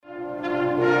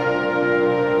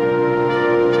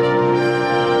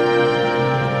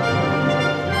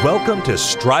Welcome to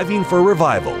Striving for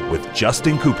Revival with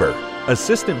Justin Cooper,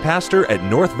 Assistant Pastor at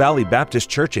North Valley Baptist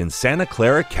Church in Santa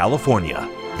Clara, California.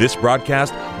 This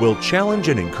broadcast will challenge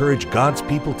and encourage God's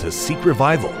people to seek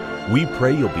revival. We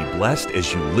pray you'll be blessed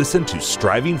as you listen to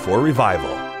Striving for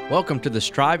Revival. Welcome to the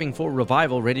Striving for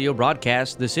Revival radio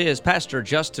broadcast. This is Pastor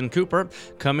Justin Cooper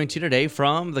coming to you today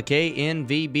from the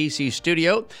KNVBC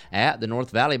studio at the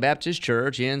North Valley Baptist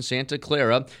Church in Santa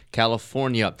Clara,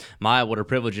 California. What a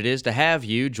privilege it is to have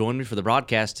you join me for the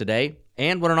broadcast today.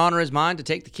 And what an honor is mine to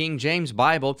take the King James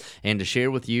Bible and to share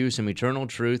with you some eternal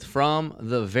truth from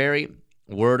the very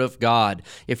Word of God.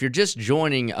 If you're just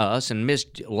joining us and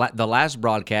missed the last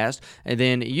broadcast,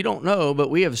 then you don't know, but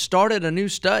we have started a new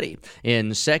study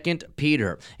in 2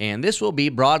 Peter. And this will be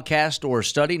broadcast or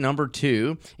study number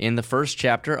 2 in the first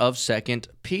chapter of 2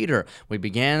 Peter. We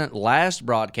began last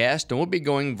broadcast, and we'll be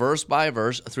going verse by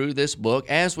verse through this book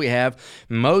as we have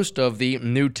most of the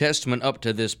New Testament up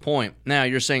to this point. Now,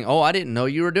 you're saying, I didn't know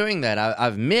you were doing that.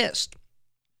 I've missed.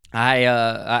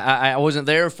 I wasn't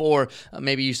there for,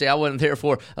 maybe you say I wasn't there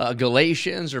for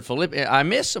Galatians or Philippians. I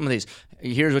missed some of these.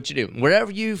 Here's what you do.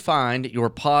 Wherever you find your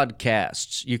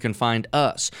podcasts, you can find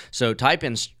us. So type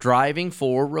in Striving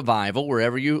for Revival,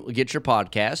 wherever you get your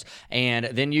podcast, and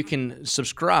then you can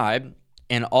subscribe.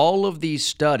 And all of these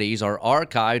studies are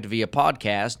archived via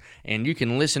podcast, and you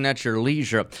can listen at your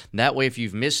leisure. That way, if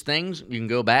you've missed things, you can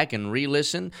go back and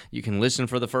re-listen. You can listen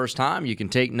for the first time. You can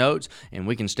take notes, and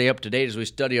we can stay up to date as we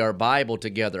study our Bible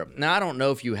together. Now, I don't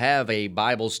know if you have a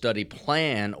Bible study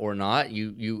plan or not.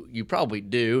 You probably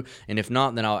do, and if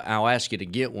not, then I'll ask you to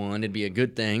get one. It'd be a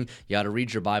good thing. You ought to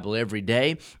read your Bible every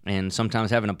day, and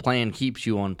sometimes having a plan keeps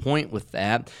you on point with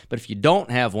that. But if you don't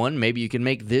have one, maybe you can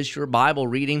make this your Bible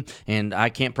reading, and I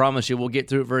can't promise you we'll get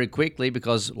through it very quickly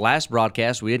because last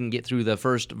broadcast we didn't get through the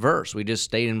first verse. We just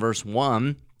stayed in verse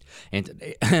 1.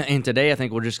 And today I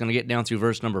think we're just going to get down through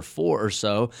verse number 4 or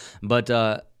so. But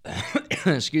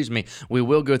excuse me, we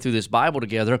will go through this Bible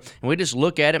together, and we just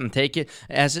look at it and take it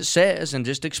as it says and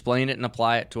just explain it and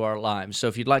apply it to our lives. So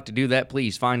if you'd like to do that,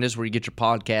 please find us where you get your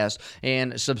podcast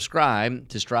and subscribe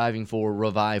to Striving for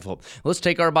Revival. Let's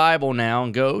take our Bible now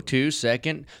and go to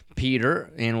 2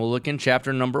 Peter, and we'll look in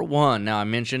chapter number 1. Now, I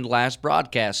mentioned last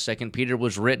broadcast, 2 Peter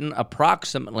was written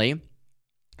approximately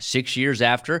 6 years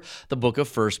after the book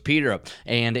of 1 Peter,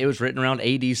 and it was written around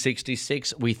AD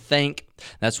 66, we think.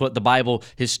 That's what the Bible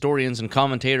historians and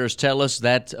commentators tell us.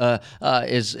 That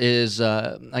is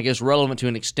I guess, relevant to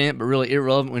an extent, but really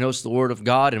irrelevant. We know it's the Word of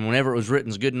God, and whenever it was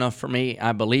written is good enough for me.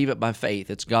 I believe it by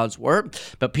faith. It's God's Word,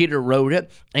 but Peter wrote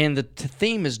it, and the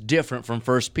theme is different from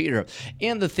 1 Peter.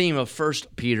 In the theme of 1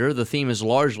 Peter, the theme is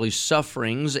largely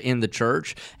sufferings in the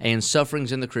church and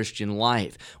sufferings in the Christian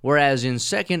life, whereas in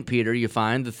 2 Peter, you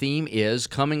find the theme is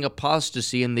coming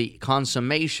apostasy and the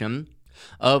consummation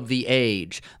of the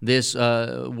age. This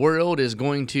world is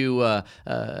going to,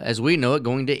 as we know it,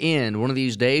 going to end. One of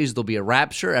these days there'll be a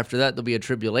rapture. After that there'll be a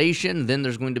tribulation. Then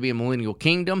there's going to be a millennial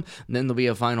kingdom. Then there'll be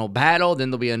a final battle. Then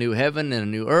there'll be a new heaven and a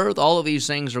new earth. All of these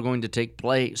things are going to take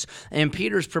place. And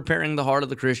Peter's preparing the heart of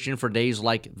the Christian for days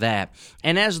like that.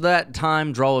 And as that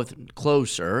time draweth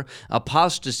closer,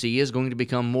 apostasy is going to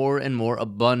become more and more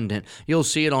abundant. You'll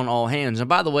see it on all hands. And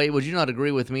by the way, would you not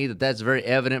agree with me that that's very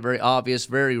evident, very obvious,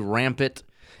 very rampant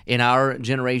in our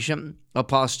generation?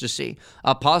 Apostasy.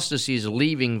 Apostasy is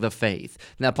leaving the faith.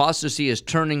 Now, apostasy is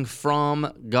turning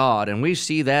from God, and we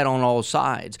see that on all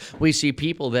sides. We see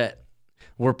people that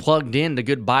were plugged into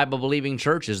good Bible-believing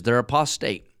churches. They're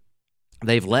apostate.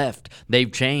 They've left.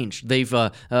 They've changed. They've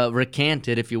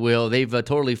recanted, if you will. They've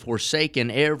totally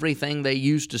forsaken everything they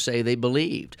used to say they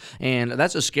believed. And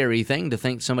that's a scary thing to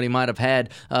think somebody might have had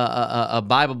a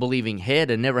Bible-believing head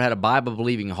and never had a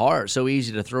Bible-believing heart. So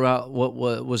easy to throw out what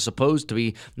was supposed to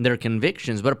be their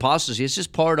convictions. But apostasy is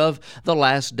just part of the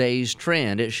last days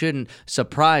trend. It shouldn't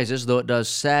surprise us, though it does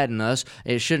sadden us.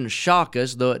 It shouldn't shock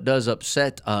us, though it does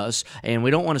upset us. And we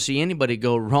don't want to see anybody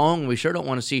go wrong. We sure don't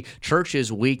want to see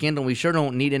churches weakened, and we sure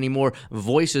don't need any more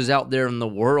voices out there in the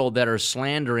world that are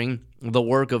slandering the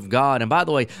work of God. And by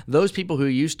the way, those people who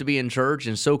used to be in church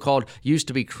and so-called used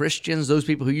to be Christians, those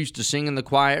people who used to sing in the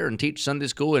choir and teach Sunday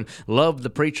school and love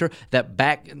the preacher, they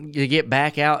get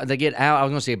out, I was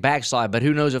going to say backslide, but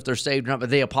who knows if they're saved or not, but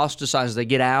they apostatize, they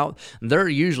get out. They're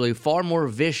usually far more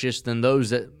vicious than those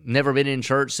that never been in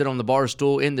church, sit on the bar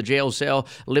stool, in the jail cell,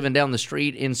 living down the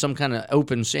street in some kind of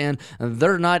open sin.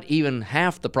 They're not even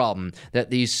half the problem that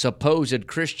these supposed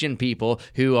Christian people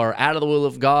who are out of the will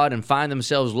of God and find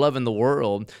themselves loving the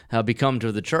world become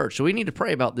to the church. So we need to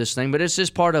pray about this thing, but it's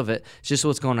just part of it. It's just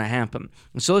what's going to happen.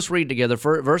 And so let's read together.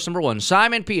 Verse number 1,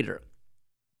 Simon Peter,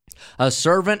 a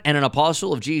servant and an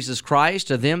apostle of Jesus Christ,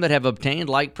 to them that have obtained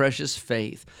like precious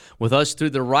faith with us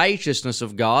through the righteousness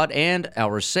of God and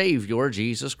our Savior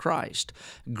Jesus Christ.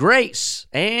 Grace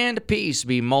and peace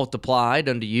be multiplied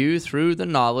unto you through the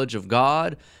knowledge of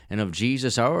God and of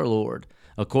Jesus our Lord,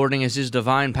 according as his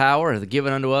divine power hath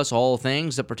given unto us all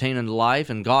things that pertain unto life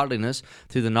and godliness,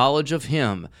 through the knowledge of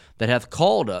him that hath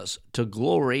called us to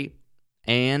glory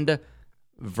and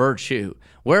virtue,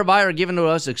 whereby are given to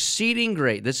us exceeding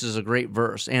great, this is a great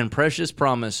verse, and precious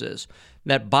promises,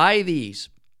 that by these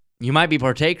you might be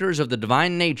partakers of the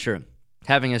divine nature,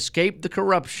 having escaped the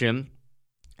corruption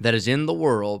that is in the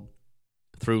world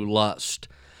through lust.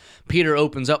 Peter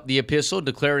opens up the epistle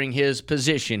declaring his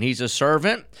position. He's a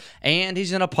servant and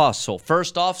he's an apostle.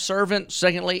 First off, servant.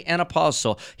 Secondly, an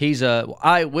apostle. He's an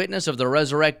eyewitness of the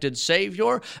resurrected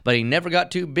Savior, but he never got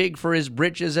too big for his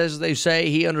britches, as they say.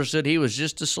 He understood he was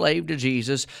just a slave to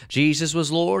Jesus. Jesus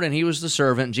was Lord and he was the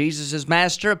servant. Jesus is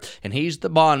master and he's the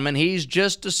bondman. He's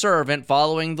just a servant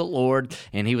following the Lord,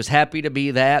 and he was happy to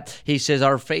be that. He says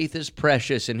our faith is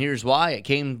precious, and here's why. It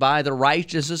came by the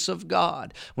righteousness of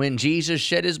God. When Jesus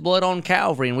shed his blood on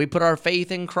Calvary and we put our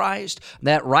faith in Christ,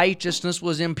 that righteousness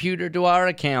was imputed to our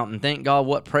account, and thank God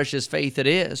what precious faith it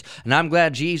is. And I'm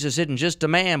glad Jesus isn't just a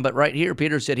man, but right here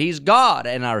Peter said he's God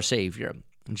and our Savior,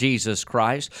 Jesus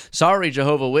Christ. Sorry,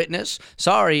 Jehovah Witness.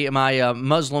 Sorry, my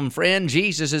Muslim friend.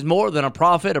 Jesus is more than a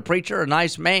prophet, a preacher, a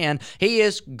nice man. He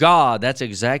is God. That's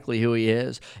exactly who he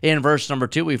is. In verse number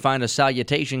 2, we find a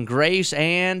salutation, grace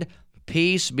and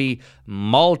peace be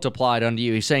multiplied unto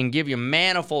you. He's saying, give you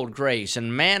manifold grace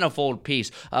and manifold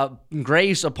peace,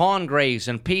 grace upon grace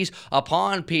and peace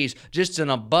upon peace, just an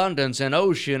abundance, an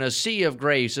ocean, a sea of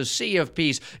grace, a sea of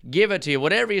peace. Give it to you.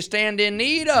 Whatever you stand in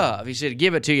need of, he said,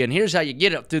 give it to you. And here's how you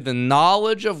get it, through the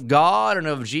knowledge of God and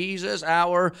of Jesus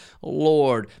our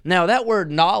Lord. Now, that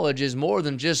word knowledge is more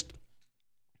than just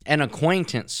an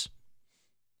acquaintance.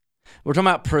 We're talking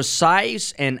about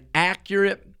precise and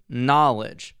accurate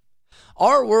knowledge.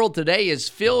 Our world today is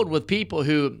filled with people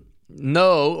who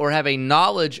know or have a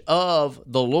knowledge of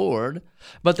the Lord,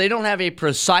 but they don't have a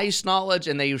precise knowledge,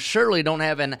 and they surely don't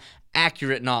have an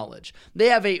accurate knowledge. They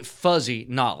have a fuzzy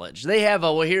knowledge. They have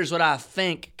a, well, here's what I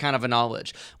think kind of a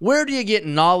knowledge. Where do you get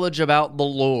knowledge about the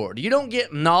Lord? You don't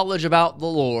get knowledge about the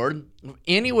Lord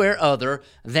anywhere other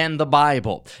than the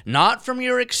Bible. Not from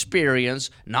your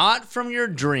experience, not from your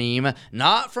dream,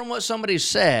 not from what somebody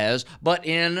says, but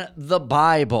in the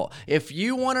Bible. If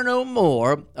you want to know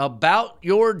more about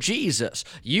your Jesus,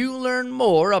 you learn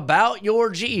more about your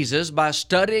Jesus by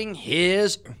studying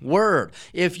his word.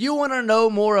 If you want to know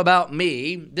more about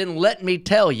me, then let me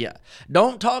tell you.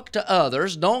 Don't talk to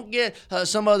others. Don't get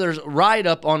some others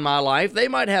write-up on my life. They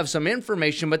might have some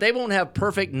information, but they won't have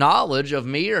perfect knowledge of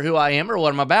me or who I am or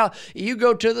what I'm about. You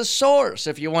go to the source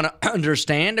if you want to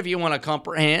understand, if you want to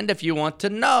comprehend, if you want to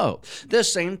know. The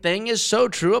same thing is so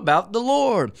true about the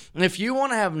Lord. If you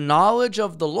want to have knowledge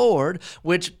of the Lord,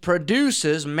 which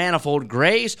produces manifold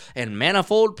grace and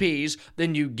manifold peace,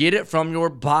 then you get it from your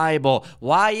Bible.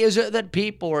 Why is it that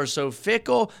people are so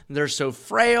fickle? They're so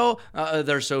frail.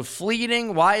 They're so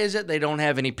fleeting. Why is it they don't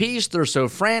have any peace? They're so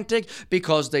frantic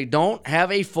because they don't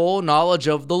have a full knowledge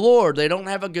of the Lord. They don't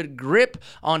have a good grip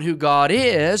on who God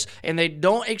is, and they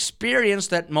don't experience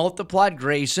that multiplied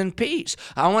grace and peace.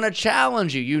 I want to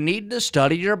challenge you. You need to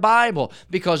study your Bible,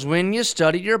 because when you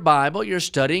study your Bible, you're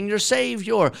studying your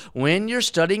Savior. When you're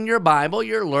studying your Bible,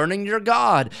 you're learning your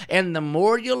God. And the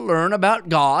more you learn about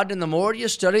God and the more you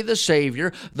study the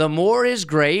Savior, the more his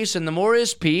grace and the more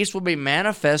his peace will be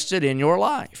manifested in your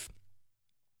life.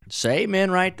 Say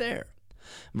amen right there.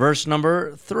 Verse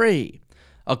number 3.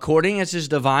 According as his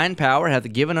divine power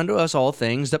hath given unto us all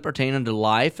things that pertain unto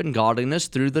life and godliness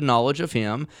through the knowledge of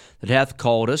him that hath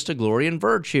called us to glory and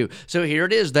virtue. So here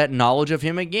it is, that knowledge of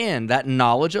him again, that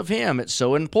knowledge of him. It's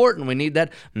so important. We need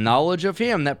that knowledge of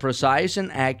him, that precise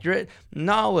and accurate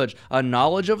knowledge, a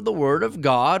knowledge of the Word of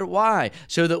God. Why?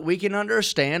 So that we can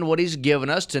understand what he's given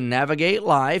us to navigate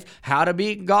life, how to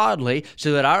be godly,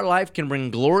 so that our life can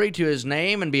bring glory to his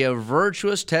name and be a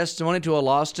virtuous testimony to a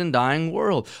lost and dying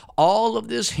world. All of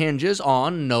this hinges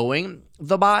on knowing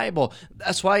the Bible.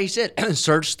 That's why he said,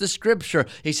 search the Scripture.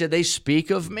 He said, they speak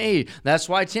of me. That's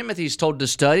why Timothy's told to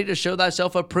study to show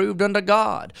thyself approved unto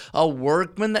God, a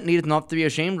workman that needeth not to be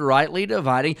ashamed, rightly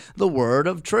dividing the word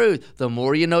of truth. The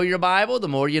more you know your Bible, the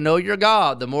more you know your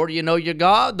God. The more you know your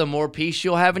God, the more peace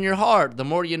you'll have in your heart. The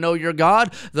more you know your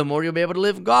God, the more you'll be able to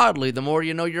live godly. The more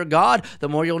you know your God, the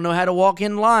more you'll know how to walk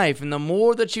in life. And the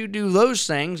more that you do those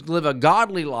things, live a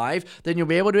godly life, then you'll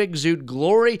be able to exude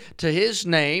glory to his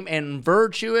name and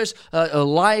virtuous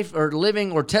life or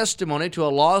living or testimony to a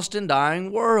lost and dying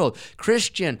world.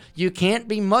 Christian, you can't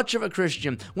be much of a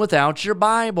Christian without your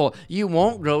Bible. You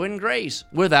won't grow in grace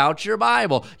without your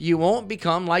Bible. You won't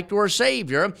become like your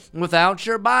Savior without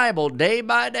your Bible. Day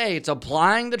by day, it's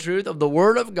applying the truth of the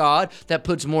Word of God that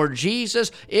puts more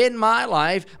Jesus in my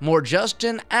life, more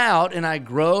Justin out, and I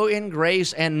grow in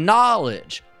grace and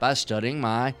knowledge by studying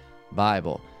my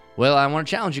Bible. Well, I want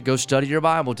to challenge you, go study your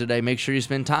Bible today. Make sure you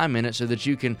spend time in it so that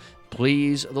you can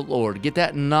please the Lord. Get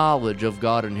that knowledge of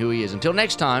God and who He is. Until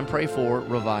next time, pray for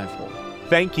revival.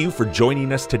 Thank you for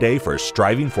joining us today for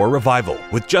Striving for Revival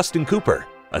with Justin Cooper,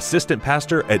 Assistant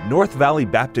Pastor at North Valley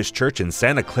Baptist Church in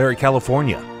Santa Clara,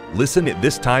 California. Listen at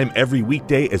this time every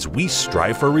weekday as we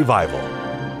strive for revival.